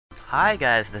Hi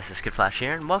guys, this is skittflash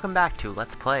here, and welcome back to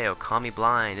Let's Play Okami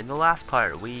Blind. In the last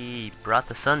part, we brought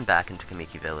the sun back into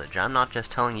Kamiki Village. I'm not just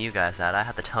telling you guys that, I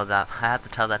have to tell that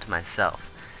to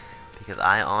myself. Because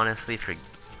I honestly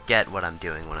forget what I'm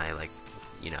doing when I,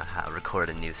 record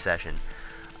a new session.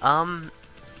 I'll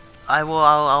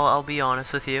be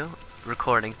honest with you.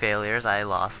 Recording failures, I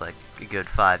lost, like, a good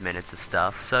 5 minutes of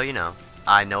stuff, so,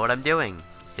 I know what I'm doing.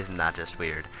 Isn't that just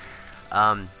weird?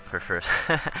 In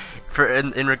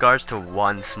regards to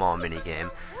one small mini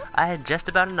game, I had just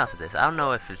about enough of this. I don't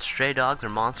know if it's stray dogs or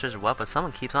monsters or what, but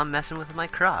someone keeps on messing with my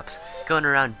crops. Going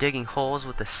around digging holes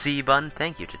with the C button.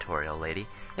 Thank you, tutorial lady.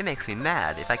 It makes me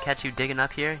mad. If I catch you digging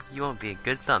up here, you won't be a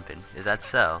good thumping. Is that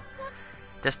so?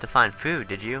 Just to find food,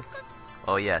 did you?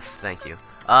 Oh yes, thank you.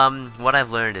 What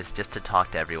I've learned is just to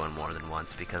talk to everyone more than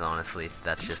once, because honestly,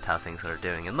 that's just how things are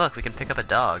doing. And look, we can pick up a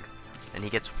dog, and he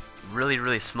gets really,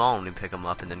 really small when we pick him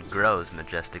up and then grows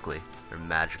majestically, or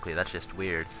magically. That's just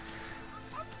weird.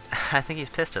 I think he's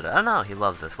pissed at us. Oh no, he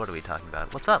loves us. What are we talking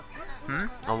about? What's up?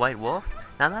 A white wolf?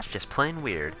 Now that's just plain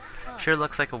weird. Sure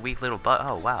looks like a weak little bug.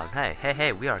 Oh wow,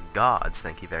 hey, we are gods,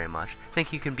 thank you very much.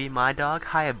 Think you can be my dog,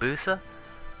 Hayabusa?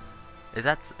 Is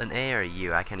that an A or a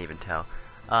U? I can't even tell.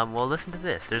 Well, listen to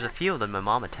this. There's a field that my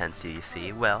mama tends to, you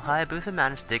see. Well, Hayabusa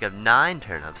managed to dig up 9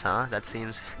 turnips, huh? That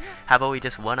seems... How about we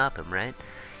just one-up him, right?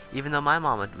 Even though my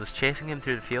mama was chasing him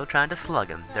through the field trying to slug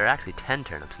him, there are actually 10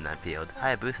 turnips in that field.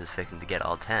 Hayabusa's fixing to get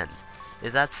all 10.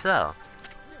 Is that so?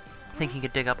 Think you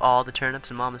could dig up all the turnips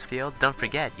in Mama's field? Don't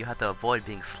forget, you have to avoid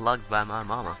being slugged by my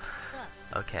mama.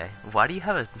 Okay. Why do you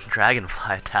have a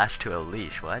dragonfly attached to a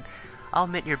leash? What? I'll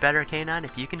admit you're better, Canine,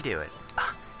 if you can do it.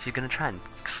 She's gonna try and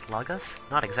slug us?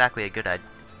 Not exactly a good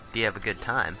idea of a good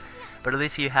time. But at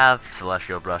least you have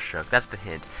Celestial Brushstroke. That's the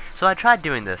hint. So I tried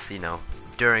doing this,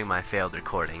 during my failed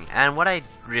recording, and what I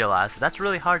realized, that's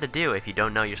really hard to do if you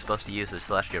don't know you're supposed to use the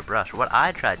Celestial Brush. What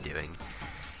I tried doing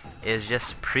is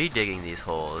just pre-digging these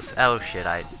holes. Oh shit,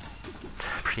 I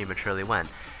prematurely went.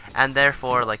 And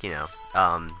therefore,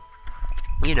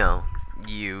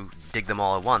 you dig them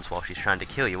all at once while she's trying to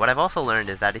kill you. What I've also learned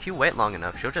is that if you wait long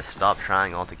enough, she'll just stop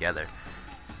trying altogether.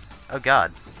 Oh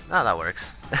god. Oh, that works.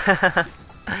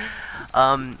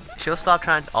 She'll stop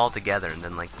trying altogether, and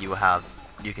then,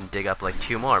 you can dig up,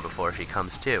 2 more before she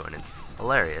comes to, and it's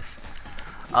hilarious.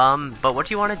 But what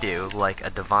you want to do, like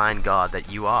a divine god that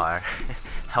you are,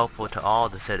 helpful to all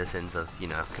the citizens of,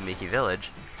 Kamiki Village,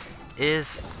 is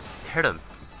hurt him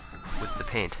with the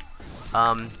paint.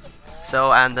 And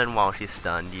then while she's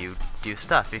stunned, you do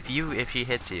stuff. If she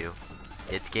hits you,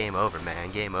 it's game over,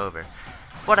 man, game over.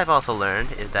 What I've also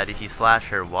learned is that if you slash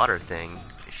her water thing,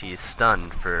 she's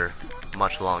stunned for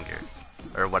much longer.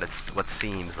 Or what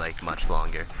seems like much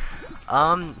longer.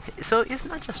 So isn't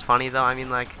that just funny though? I mean,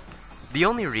 the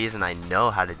only reason I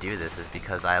know how to do this is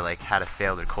because I, had a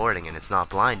failed recording and it's not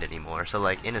blind anymore. So,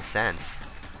 in a sense,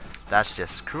 that's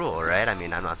just cruel, right? I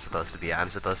mean, I'm supposed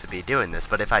to be doing this.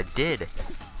 But if I did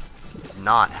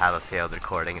not have a failed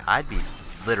recording, I'd be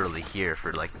literally here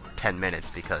for, 10 minutes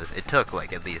because it took,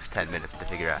 at least 10 minutes to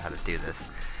figure out how to do this.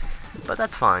 But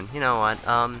that's fine. You know what?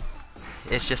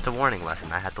 It's just a warning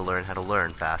lesson. I had to learn how to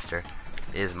learn faster,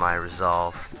 is my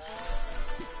resolve.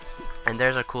 And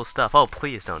there's our cool stuff. Oh,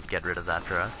 please don't get rid of that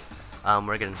for us.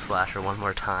 We're gonna slash her one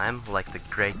more time, like the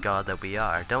great god that we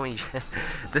are. Don't we?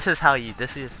 This is how you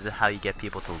get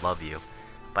people to love you,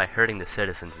 by hurting the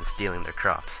citizens and stealing their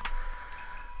crops.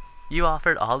 You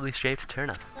offered oddly shaped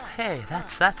turnip. Hey,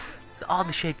 that's the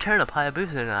oddly shaped turnip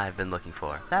Hayabusa and I have been looking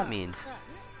for. That means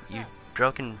you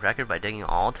broken record by digging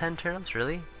all 10 turnips,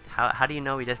 really? How do you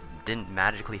know we just didn't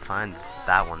magically find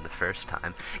that one the first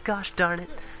time? Gosh darn it.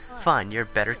 Fine, you're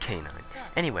better Canine.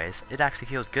 Anyways, it actually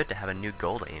feels good to have a new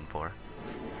goal to aim for.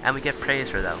 And we get praise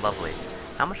for that, lovely.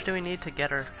 How much do we need to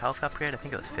get our health upgrade? I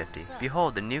think it was 50.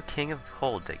 Behold, the new king of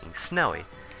hole digging, Snowy.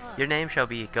 Your name shall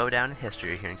go down in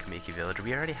history here in Kamiki Village.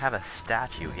 We already have a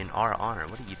statue in our honor.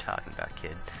 What are you talking about,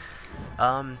 kid?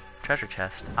 Treasure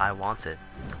chest. I want it.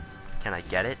 Can I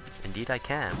get it? Indeed I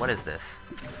can. What is this?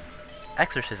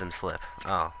 Exorcism slip.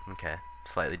 Oh, okay.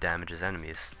 Slightly damages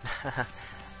enemies.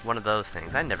 One of those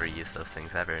things. I never use those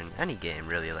things ever in any game,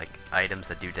 really. Items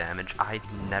that do damage. I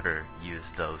never use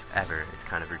those ever. It's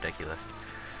kind of ridiculous.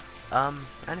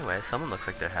 Anyway, someone looks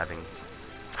like they're having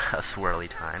a swirly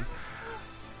time.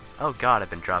 Oh god, I've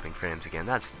been dropping frames again.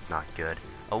 That's not good.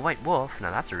 A white wolf?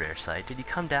 Now that's a rare sight. Did you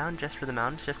come down just for the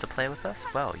mountains just to play with us?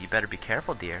 Well, you better be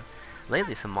careful, dear.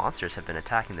 Lately some monsters have been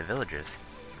attacking the villagers.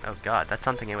 Oh god, that's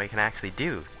something we can actually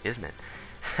do, isn't it?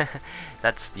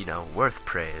 That's, worth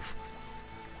praise.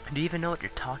 Do you even know what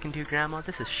you're talking to, Grandma?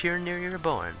 This is sure near you were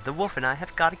born. The wolf and I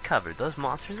have got it covered. Those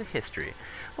monsters are history.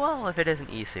 Well, if it isn't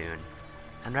Esoon.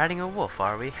 And riding a wolf,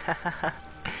 are we?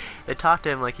 They talk to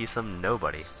him like he's some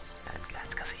nobody. And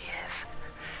that's 'cause he is.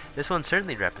 This one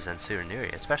certainly represents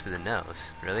Surinuri, especially the nose.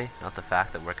 Really? Not the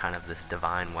fact that we're kind of this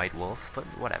divine white wolf, but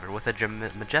whatever. With a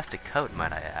majestic coat,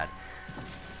 might I add.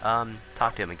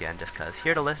 Talk to him again, just 'cause.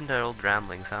 Here to listen to old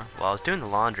ramblings, huh? Well, I was doing the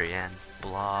laundry and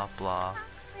blah, blah.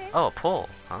 Oh, a pole,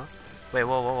 huh? Wait,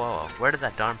 whoa, whoa, whoa, whoa. Where did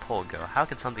that darn pole go? How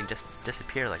could something just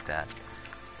disappear like that?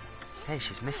 Hey,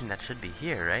 she's missing that should be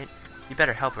here, right? You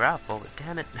better help her out, Bull.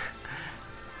 Damn it.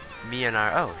 Me and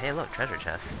our... Oh, hey, look, treasure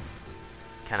chest.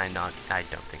 Can I not... I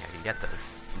don't think I can get those.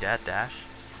 Dash?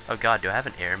 Oh god, do I have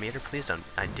an air meter? Please don't...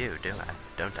 I do I?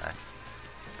 Don't I?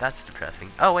 That's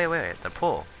depressing. Oh, wait, the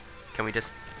pole. Can we just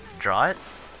draw it?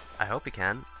 I hope we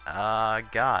can.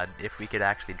 God, if we could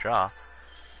actually draw.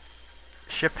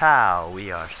 Chapow! We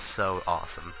are so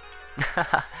awesome.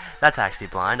 That's actually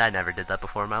blind. I never did that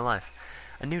before in my life.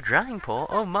 A new drying pole?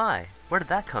 Oh my! Where did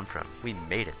that come from? We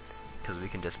made it. Because we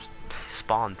can just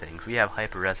spawn things. We have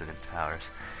hyper-resonant powers.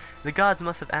 The gods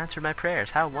must have answered my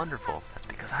prayers. How wonderful. That's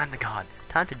because I'm the god.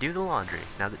 Time to do the laundry,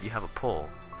 now that you have a pole.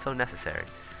 So necessary.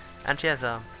 And she has,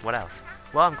 what else?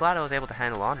 Well, I'm glad I was able to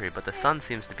hang the laundry, but the sun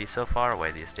seems to be so far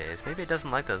away these days. Maybe it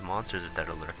doesn't like those monsters that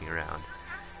are lurking around.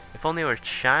 If only it would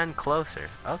shine closer.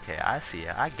 Okay, I see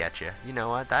ya. I get ya. You know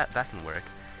what? That can work.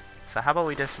 So how about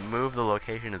we just move the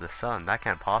location of the sun? That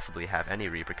can't possibly have any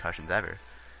repercussions ever.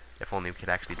 If only we could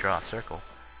actually draw a circle.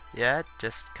 Yeah,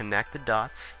 just connect the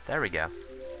dots. There we go.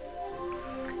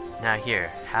 Now here,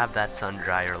 have that sun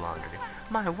dry your laundry.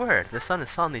 My word, the sun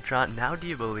is suddenly drawn. Now do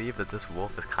you believe that this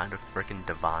wolf is kind of frickin'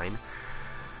 divine?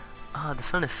 The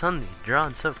sun is suddenly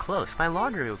drawn so close. My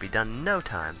laundry will be done in no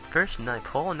time. First night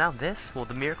pole, and now this? Will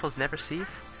the miracles never cease?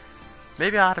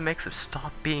 Maybe I ought to make some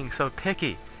stop being so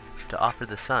picky to offer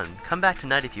the sun. Come back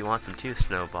tonight if you want some too,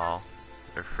 Snowball.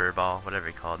 Or Furball, whatever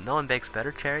you call it. No one bakes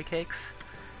better cherry cakes?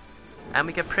 And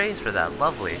we get praise for that.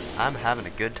 Lovely. I'm having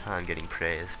a good time getting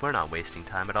praise. We're not wasting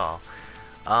time at all.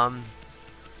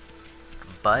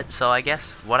 But, so I guess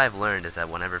what I've learned is that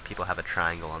whenever people have a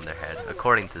triangle on their head,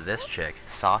 according to this chick,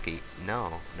 Saki,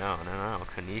 no,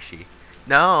 Kanishi,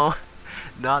 no,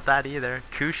 not that either,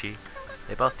 Kushi,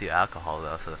 they both do alcohol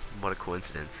though, so what a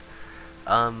coincidence.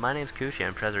 My name's Kushi,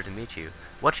 I'm pleasure to meet you.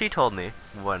 What she told me,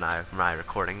 when my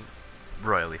recording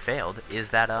royally failed, is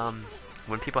that,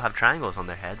 when people have triangles on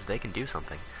their heads, they can do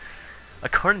something.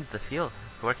 According to the field,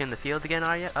 working in the fields again,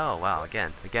 are you? Oh, wow,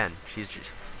 again,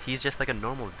 he's just like a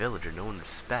normal villager no one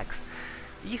respects.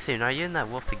 Esoon, are you and that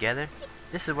wolf together?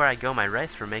 This is where I grow my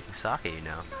rice for making sake, you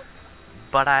know.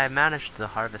 But I managed the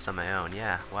harvest on my own,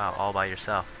 yeah, wow, all by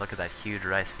yourself. Look at that huge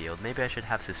rice field. Maybe I should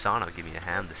have Susanoo give me a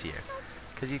hand this year.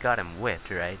 'Cause you got him whipped,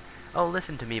 right? Oh,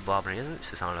 listen to me, Blobbering, isn't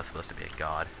Susanoo supposed to be a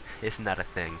god? Isn't that a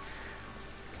thing?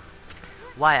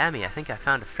 Why, Emmy, I think I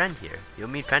found a friend here. You'll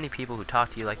meet many people who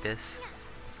talk to you like this.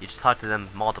 You just talk to them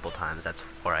multiple times, that's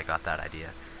where I got that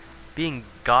idea. Being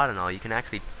God and all, you can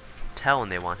actually tell when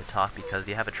they want to talk because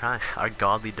you have our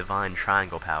godly divine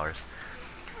triangle powers.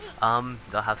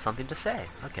 They'll have something to say.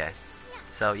 Okay.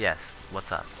 So, yes,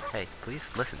 what's up? Hey, please,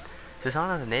 listen.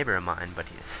 Susanoo's a neighbor of mine, but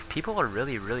people are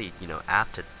really, you know,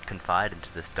 apt to confide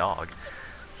into this dog.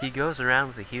 He goes around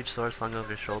with a huge sword slung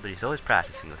over his shoulder. He's always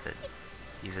practicing with it.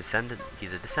 He's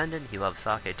a descendant, he loves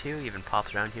sake too, even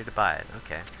pops around here to buy it.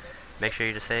 Okay. Make sure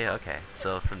you just say, okay.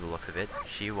 So, from the looks of it,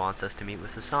 she wants us to meet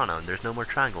with Susanoo, and there's no more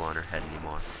triangle on her head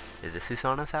anymore. Is this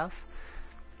Susanoo's house?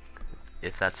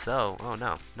 If that's so... Oh,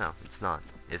 no, it's not.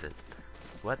 Is it?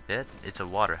 What? It's a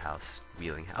water house.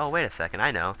 Wheeling... Oh, wait a second,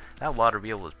 I know. That water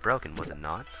wheel was broken, was it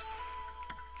not?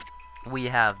 We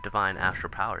have divine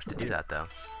astral powers to do that, though.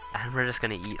 And we're just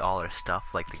gonna eat all our stuff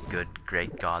like the good,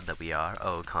 great god that we are.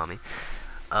 Oh, Okami.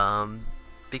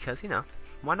 Because, you know,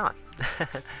 why not?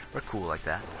 We're cool like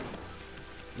that.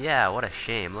 Yeah, what a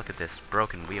shame. Look at this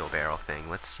broken wheelbarrow thing.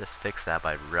 Let's just fix that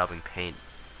by rubbing paint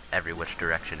every which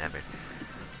direction ever.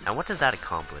 And what does that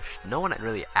accomplish? No one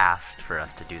really asked for us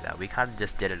to do that. We kind of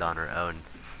just did it on our own,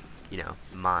 you know,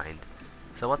 mind.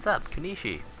 So what's up,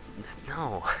 Kanishi?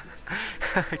 No.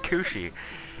 Kushi.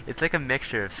 It's like a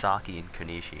mixture of sake and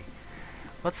Kanishi.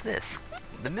 What's this?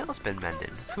 The mill's been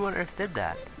mended. Who on earth did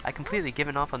that? I completely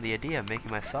given up on the idea of making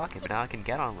my sake, but now I can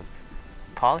get on with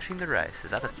polishing the rice. Is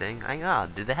that a thing?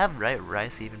 Did they have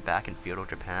rice even back in feudal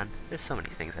Japan? There's so many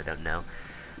things I don't know.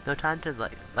 No time to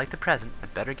like the present.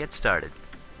 I'd better get started.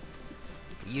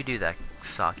 You do that,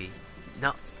 sake.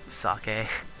 No, sake.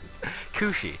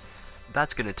 Kushi.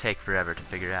 That's gonna take forever to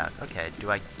figure out. Okay, do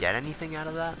I get anything out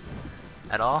of that?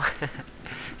 At all?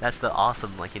 That's the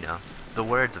awesome, like, you know, the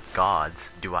words of gods,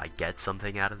 do I get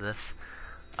something out of this?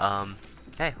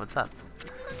 Hey, what's up?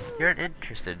 You're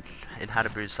interested in how to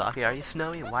brew sake, are you,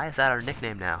 Snowy? Why is that our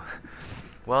nickname now?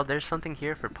 Well, there's something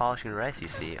here for polishing rice, you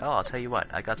see. Oh, I'll tell you what,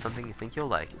 I got something you think you'll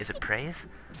like. Is it praise?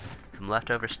 Some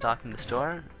leftover stock from the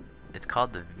store? It's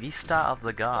called the Vista of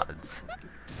the Gods.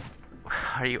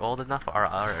 Are you old enough, or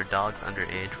are our dogs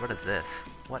underage? What is this?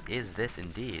 What is this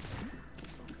indeed?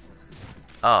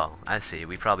 Oh, I see.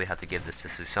 We probably have to give this to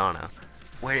Susano.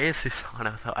 Where is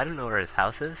Susano, though? I don't know where his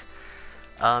house is.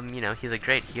 You know, he's a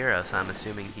great hero, so I'm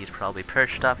assuming he's probably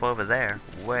perched up over there.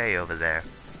 Way over there.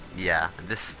 Yeah,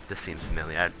 this seems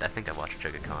familiar. I think I watched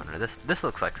Sugar-Con. Or this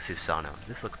looks like Susano.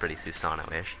 This looks pretty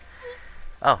Susano-ish.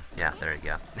 Oh, yeah, there you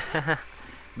go.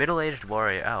 Middle-aged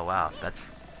warrior. Oh, wow, that's...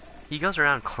 He goes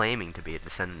around claiming to be a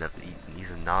descendant of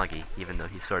Izanagi, even though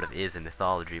he sort of is in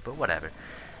mythology, but whatever.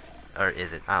 Or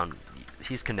is it? I don't...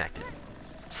 He's connected.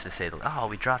 Just to say, oh,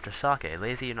 we dropped our sake.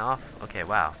 Lazy and off? Okay,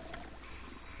 wow.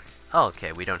 Oh,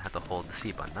 okay, we don't have to hold the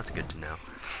C button. That's good to know.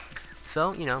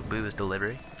 So, you know, booze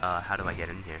delivery. How do I get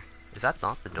in here? Is that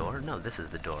not the door? No, this is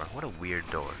the door. What a weird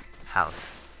door. House.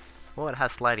 Well, it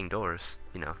has sliding doors.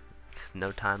 You know, it's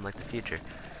no time like the future.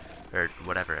 Or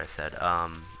whatever I said.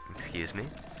 Excuse me?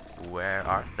 Where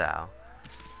art thou?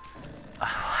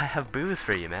 I have booze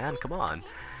for you, man. Come on.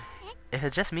 Is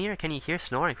it just me, or can you hear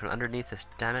snoring from underneath this?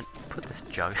 Damn it! Put this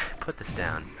jug. Put this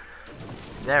down.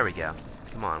 There we go.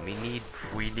 Come on. We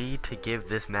need to give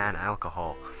this man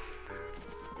alcohol.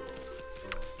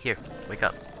 Here, wake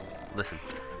up. Listen.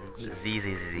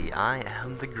 Z. I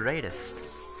am the greatest.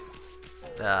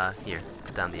 Here,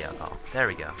 put down the alcohol. There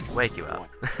we go. Wake you up.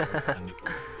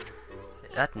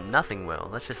 That nothing will.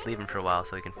 Let's just leave him for a while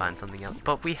so we can find something else.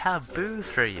 But we have booze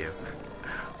for you.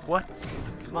 What?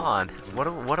 Come on.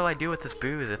 What do I do with this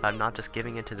booze if I'm not just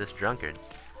giving it to this drunkard?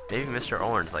 Maybe Mr.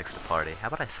 Orange likes to party. How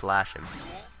about I slash him?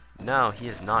 No, he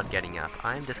is not getting up.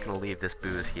 I'm just gonna leave this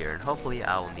booze here, and hopefully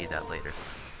I will need that later.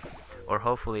 Or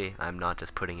hopefully I'm not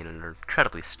just putting it in an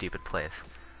incredibly stupid place.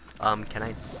 Can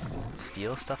I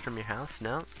steal stuff from your house?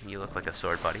 No? You look like a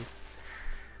sword buddy.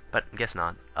 But guess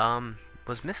not.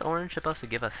 Was Miss Orange supposed to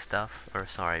give us stuff? Or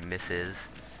sorry, Mrs.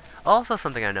 Also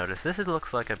something I noticed,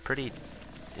 looks like a pretty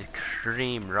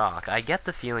extreme rock. I get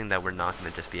the feeling that we're not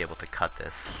going to just be able to cut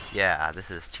this. Yeah,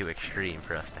 this is too extreme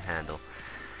for us to handle.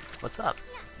 What's up?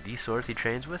 These swords he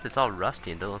trains with, it's all rusty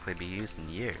and don't look like they've been used in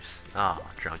years. Oh,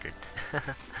 drunkard.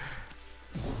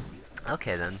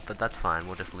 Okay then, but that's fine,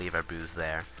 we'll just leave our booze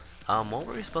there. What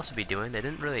were we supposed to be doing? They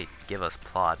didn't really give us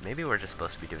plot. Maybe we're just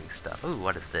supposed to be doing stuff. Ooh,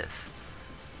 what is this?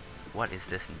 What is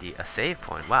this indeed? A save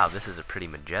point. Wow, this is a pretty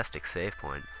majestic save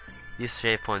point. These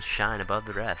save points shine above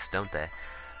the rest, don't they?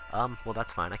 Well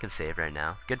that's fine, I can save right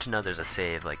now. Good to know there's a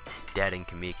save, like, dead in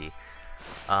Kamiki.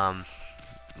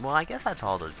 Well I guess that's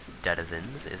all the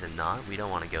denizens, is it not? We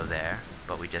don't want to go there,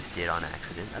 but we just did on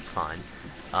accident, that's fine.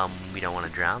 We don't want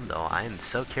to drown though. I am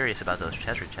so curious about those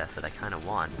treasure chests that I kind of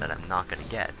want, that I'm not going to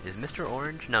get. Is Mr.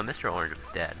 Orange? No, Mr. Orange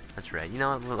was dead. That's right. You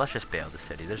know what, well, let's just bail the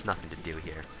city, there's nothing to do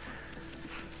here.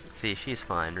 See, she's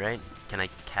fine, right? Can I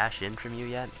cash in from you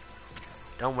yet?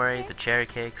 Don't worry, the cherry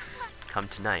cakes come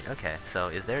tonight. Okay, so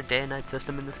is there a day and night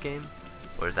system in this game?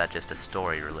 Or is that just a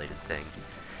story-related thing?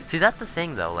 See, that's the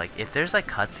thing, though. Like, if there's, like,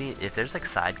 cutscene, if there's, like,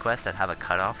 side quests that have a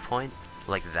cutoff point,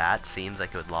 like that seems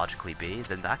like it would logically be,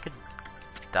 then that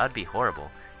would be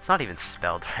horrible. It's not even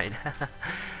spelled right.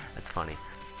 That's funny.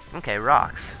 Okay,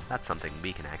 rocks. That's something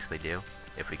we can actually do,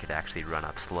 if we could actually run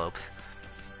up slopes.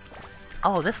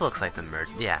 Oh, this looks like the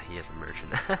merchant. Yeah, he is a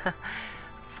merchant.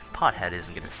 Pothead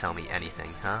isn't gonna sell me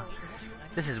anything, huh?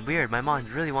 This is weird. My mom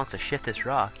really wants to shift this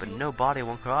rock, but no body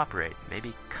won't cooperate.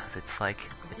 Maybe because it's like,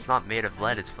 it's not made of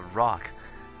lead, it's a rock.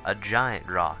 A giant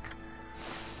rock.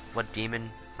 What demon?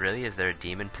 Really? Is there a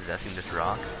demon possessing this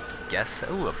rock? Guess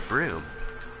so. Ooh, a broom.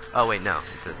 Oh wait, no.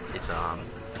 It's a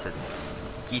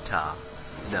guitar.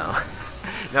 No.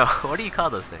 No, what do you call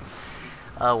those things?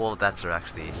 Oh, well, that's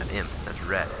actually an imp. That's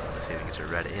red. I'm assuming it's a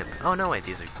red imp. Oh no, wait,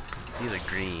 these are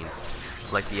green.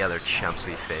 Like the other chumps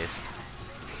we faced.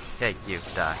 Hey, you,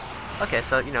 die. Okay,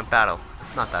 so, you know, battle.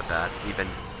 Not that bad. We've been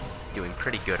doing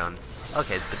pretty good on...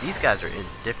 Okay, but these guys are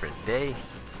different. They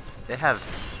have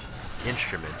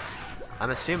instruments. I'm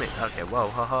assuming... Okay,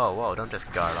 whoa, don't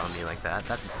just guard on me like that.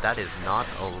 That is not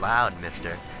allowed,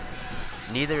 mister.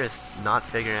 Neither is not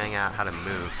figuring out how to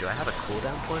move. Do I have a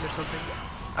cooldown point or something?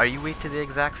 Are you weak to the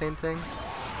exact same thing?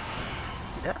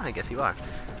 Yeah, I guess you are.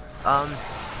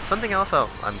 Something else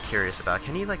I'm curious about.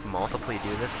 Can you, like, multiply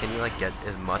do this? Can you, like, get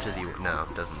as much as you... No,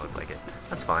 it doesn't look like it.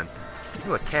 That's fine.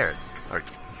 Ooh, a carrot. Or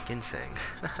ginseng.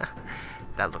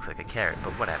 That looks like a carrot,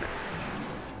 but whatever.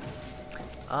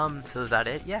 So is that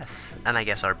it? Yes. And I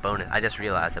guess our bonus, I just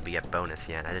realized that we get bonus,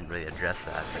 yeah, and I didn't really address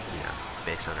that, but, you know,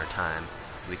 based on our time,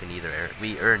 we can either,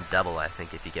 we earn double, I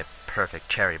think, if you get perfect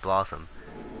cherry blossom.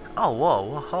 Oh,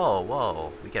 whoa, whoa,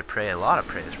 whoa, we get a lot of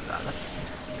praise for that,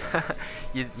 that's...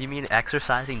 you mean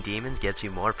exorcising demons gets you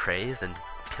more praise than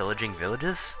pillaging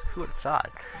villages? Who would have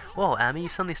thought? Whoa, Amy, you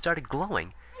suddenly started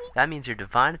glowing. That means your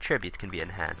divine attributes can be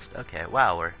enhanced. Okay,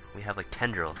 wow, we have like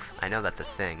tendrils. I know that's a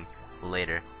thing.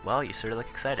 Later. Well, you sort of look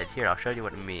excited. Here, I'll show you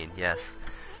what I mean. Yes.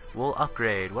 We'll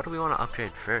upgrade. What do we want to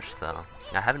upgrade first, though?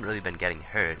 I haven't really been getting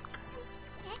hurt.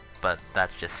 But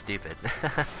that's just stupid.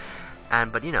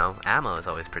 But you know, ammo is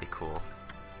always pretty cool.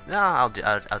 No, I'll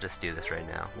just do this right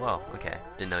now. Whoa, okay.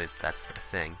 Didn't know that's a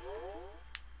thing.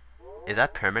 Is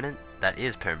that permanent? That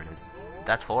is permanent.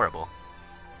 That's horrible.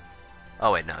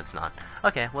 Oh wait, no, it's not.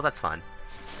 Okay, well that's fine.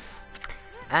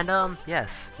 And yes,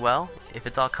 well, if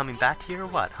it's all coming back to you or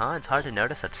what, huh? It's hard to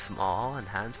notice such small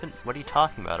enhancement. What are you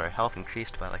talking about? Our health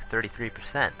increased by like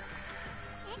 33%.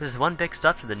 This is one big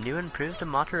step to the new and improved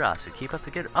Amaterasu. Keep up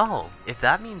the good. Oh, if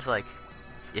that means like,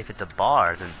 if it's a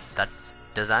bar, then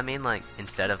does that mean like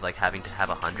instead of like having to have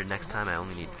 100 next time, I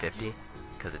only need 50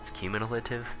 because it's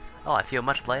cumulative? Oh, I feel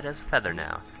much light as a feather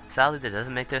now. Sadly, this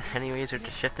doesn't make it any easier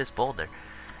to shift this boulder.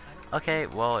 Okay,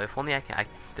 well, if only I can.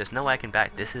 There's no way I can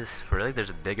back. This is really. There's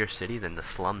a bigger city than the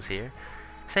slums here.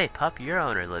 Say, pup, your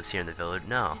owner lives here in the village.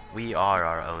 No, we are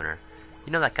our owner.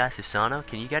 You know that guy Susano?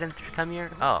 Can you get him to come here?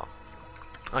 Oh.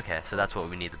 Okay, so that's what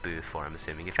we need the booth for, I'm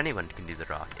assuming. If anyone can do the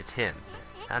rock, it's him.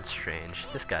 That's strange.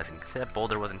 That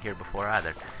boulder wasn't here before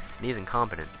either. And he's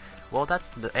incompetent. Well,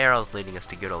 the arrow's leading us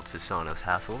to good old Susano's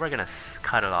house. Well, we're gonna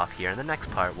cut it off here. In the next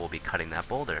part, we'll be cutting that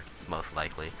boulder, most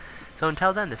likely. So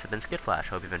until then, this has been skittflash.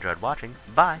 Hope you've enjoyed watching.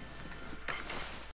 Bye!